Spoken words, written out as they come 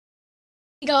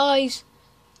Hey guys,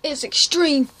 it's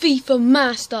Extreme FIFA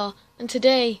Master, and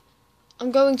today I'm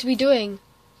going to be doing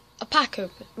a pack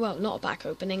open. Well, not a pack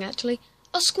opening actually,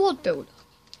 a squad builder.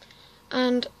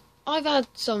 And I've had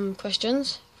some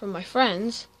questions from my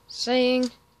friends saying,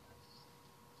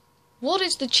 what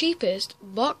is the cheapest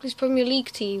Barclays Premier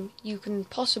League team you can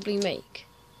possibly make?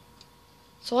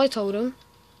 So I told them,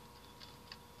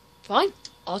 fine,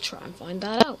 I'll try and find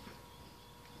that out.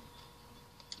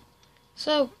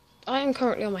 So I am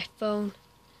currently on my phone.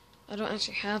 I don't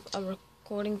actually have a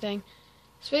recording thing.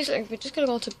 So basically, we're just going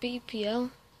to go to BPL.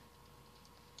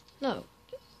 No,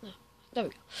 there we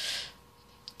go.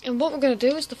 And what we're going to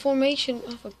do is the formation,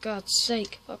 oh for God's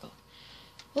sake, fuck off.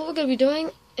 What we're going to be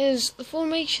doing is the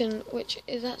formation, which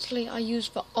is actually I use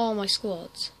for all my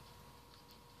squads.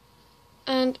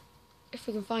 And if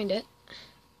we can find it,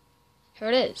 here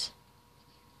it is.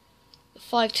 The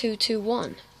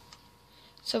 5-2-2-1.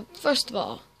 So first of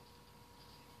all,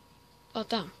 oh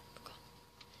damn,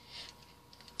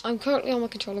 I'm currently on my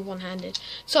controller one-handed.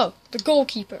 So the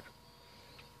goalkeeper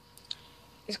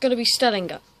is going to be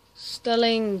Stellingerg,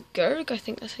 I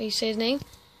think that's how you say his name.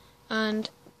 And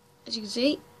as you can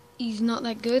see, he's not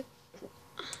that good.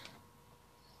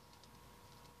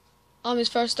 I'm his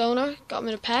first owner, got him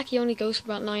in a pack. He only goes for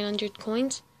about 900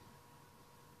 coins.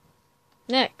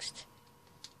 Next,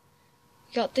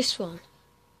 we got this one.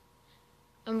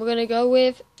 And we're going to go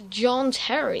with John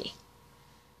Terry.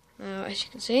 Now, as you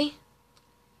can see,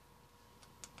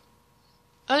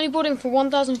 I only bought him for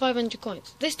 1,500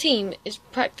 coins. This team is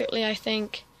practically, I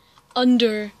think,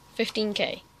 under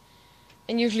 15k.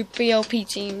 And usually BLP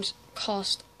teams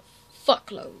cost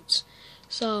fuckloads.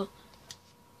 So,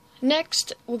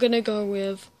 next, we're going to go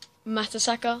with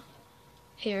Matasaka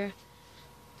here.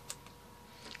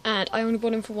 And I only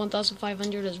bought him for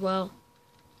 1,500 as well.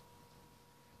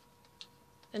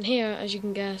 And here, as you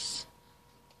can guess,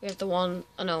 we have the one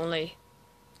and only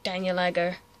Daniel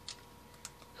Egger,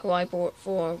 who I bought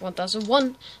for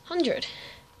 1,100.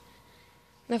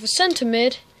 Now for centre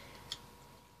mid,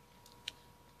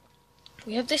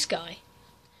 we have this guy.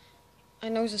 I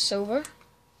know he's a silver.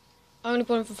 I only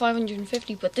bought him for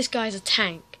 550, but this guy's a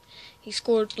tank. He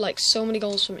scored like so many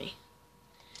goals for me.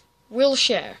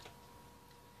 Wilshere.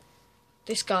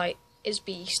 This guy is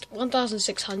beast.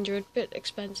 1,600, bit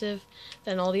expensive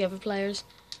than all the other players.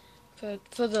 But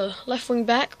for the left wing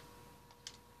back,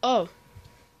 oh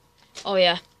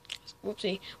yeah,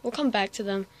 whoopsie. We'll come back to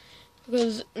them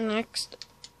because next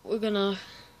we're gonna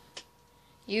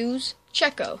use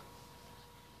Checo.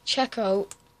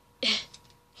 Checo,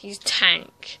 he's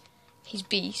tank. He's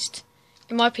beast.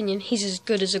 In my opinion, he's as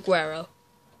good as Aguero.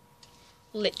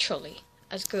 Literally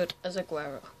as good as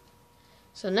Aguero.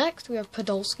 So next we have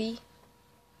Podolski,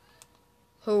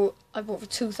 who I bought for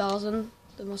 2,000,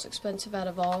 the most expensive out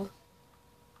of all.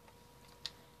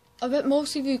 I bet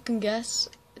most of you can guess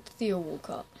it's Theo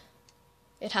Walcott.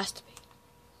 It has to be.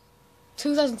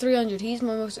 2,300, he's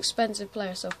my most expensive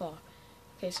player so far.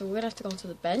 Okay, so we're going to have to go onto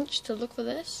the bench to look for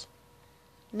this.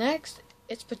 Next,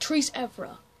 it's Patrice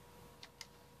Evra.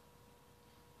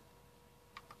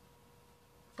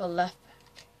 The left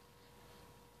back.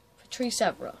 Patrice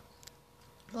Evra.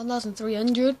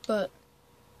 1,300, but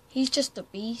he's just a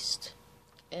beast,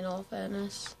 in all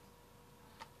fairness.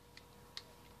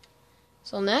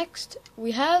 So next,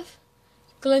 we have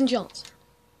Glenn Johnson.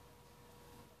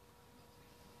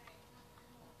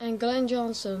 And Glenn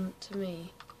Johnson, to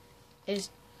me, is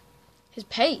his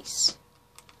pace.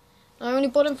 I only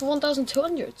bought him for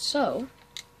 1,200, so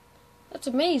that's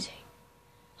amazing.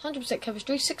 100%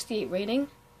 chemistry, 68 rating,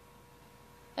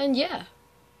 and yeah.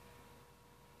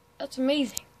 That's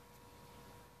amazing.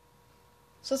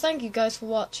 So thank you guys for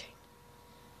watching,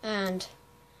 and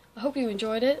I hope you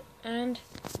enjoyed it, and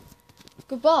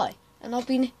goodbye. And I'll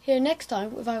be here next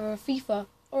time with either a FIFA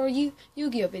or a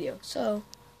Yu-Gi-Oh video, so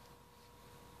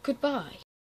goodbye.